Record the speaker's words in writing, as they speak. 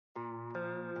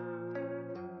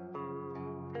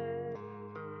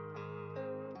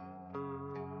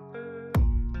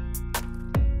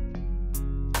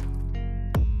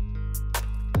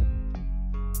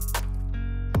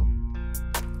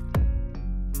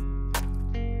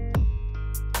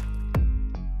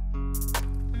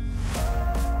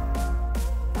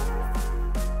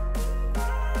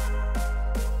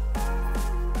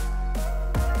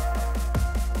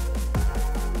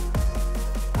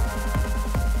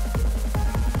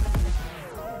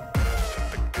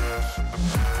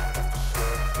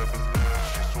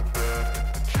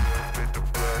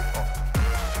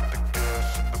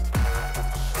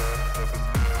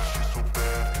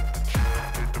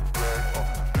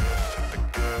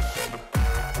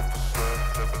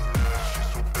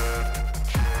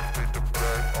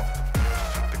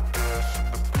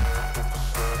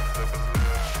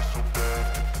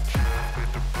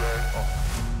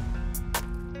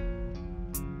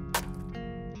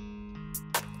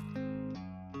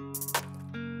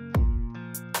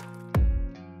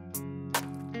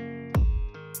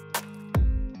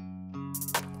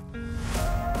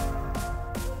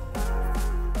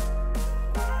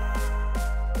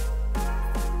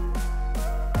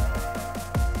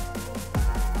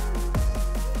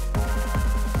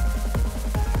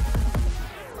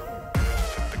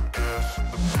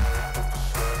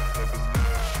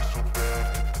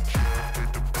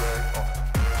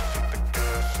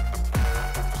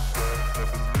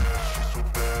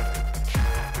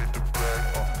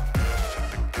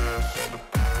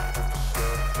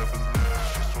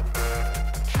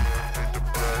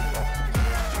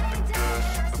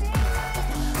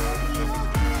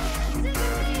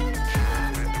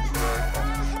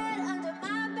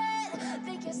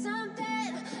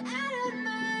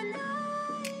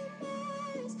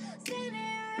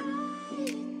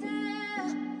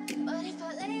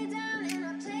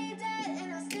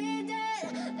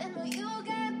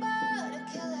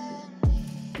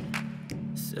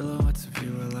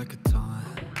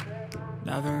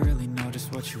Never really know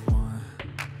just what you want.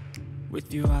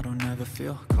 With you I don't ever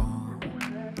feel calm.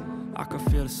 I can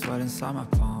feel the sweat inside my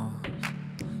palms.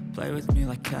 Play with me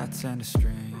like cats and a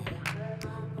string.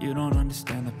 You don't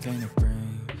understand the pain it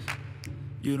brings.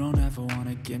 You don't ever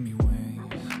wanna give me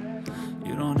wings.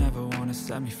 You don't ever wanna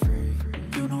set me free.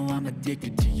 You know I'm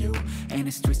addicted to you, and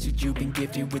it's twisted, you've been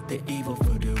gifted with the evil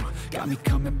voodoo. Got me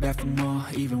coming back for more,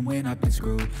 even when I've been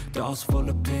screwed. Dolls full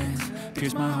of pins,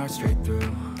 pierce my heart straight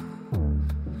through.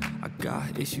 I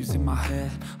got issues in my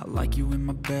head, I like you in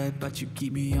my bed, but you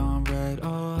keep me on red.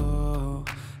 Oh,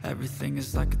 everything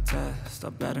is like a test, I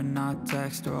better not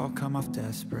text or I'll come off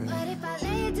desperate. But if I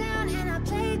lay down and I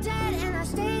play dead and I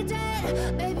stay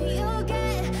dead, baby you'll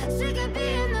get sick of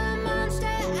being the monster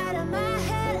out of my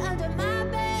head, under my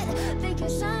bed, thinking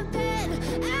something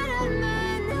out of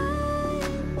my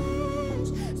nightmares,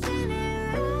 standing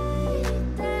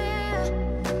right there.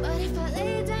 But if I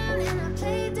lay down and I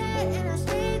play dead and I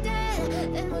stay dead,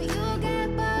 then will you get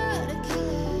bored of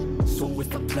killing me? So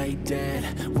if I play dead,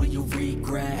 will you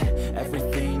regret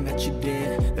everything that you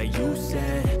did, that you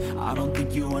said? I don't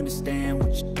think you understand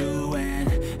what you're doing,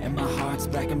 and my heart's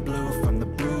black and blue from the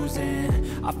bruising.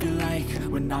 I feel like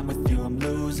when I'm with you I'm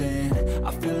losing.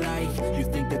 I feel like you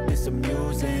think that this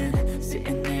amusing,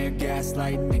 sitting there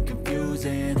gaslighting and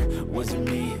confusing. Was it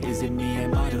me? Is it me?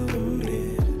 Am I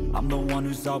deluded? I'm the one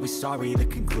who's always sorry, the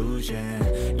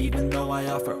conclusion. Even though I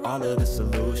offer all of the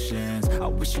solutions, I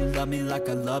wish you loved me like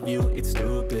I love you, it's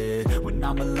stupid. When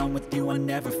I'm alone with you I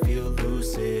never feel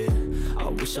lucid. I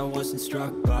wish I wasn't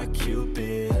struck by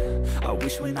Cupid. I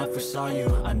wish when I first saw you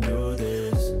I knew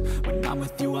this. When I'm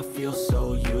with you I feel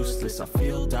so useless, I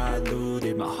feel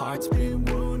diluted, my heart's been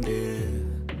wounded.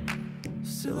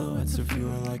 Silhouettes of you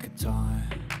are like a taunt.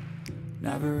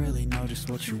 Never really know just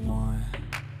what you want.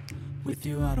 With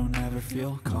you I don't ever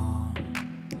feel calm.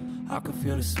 I can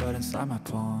feel the sweat inside my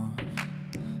palms.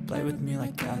 Play with me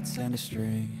like cats and a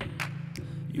string.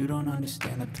 You don't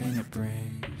understand the pain it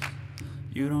brings.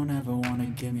 You don't ever wanna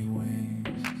give me wings.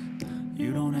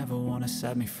 You don't ever wanna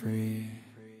set me free.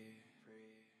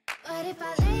 But if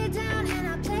I lay down and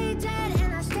I play dead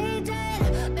and I stay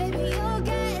dead, baby you'll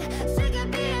get sick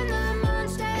of being the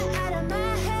monster out of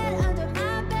my head, under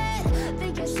my bed,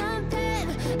 thinking something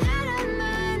out of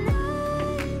my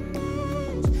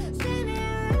nightmares,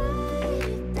 standing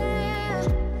right there.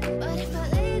 But if I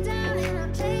lay down and I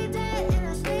play dead and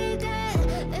I stay dead,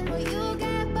 then will you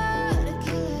get bored of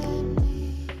killing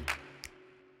me?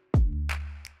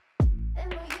 Then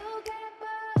will you get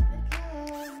bored of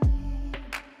killing me?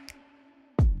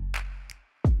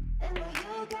 And will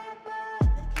you get bored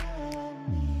of killing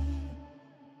me?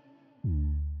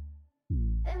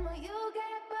 And will you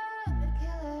get bored of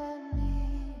killing me?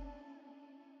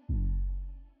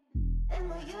 And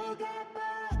will you get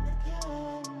bored of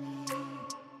killing me?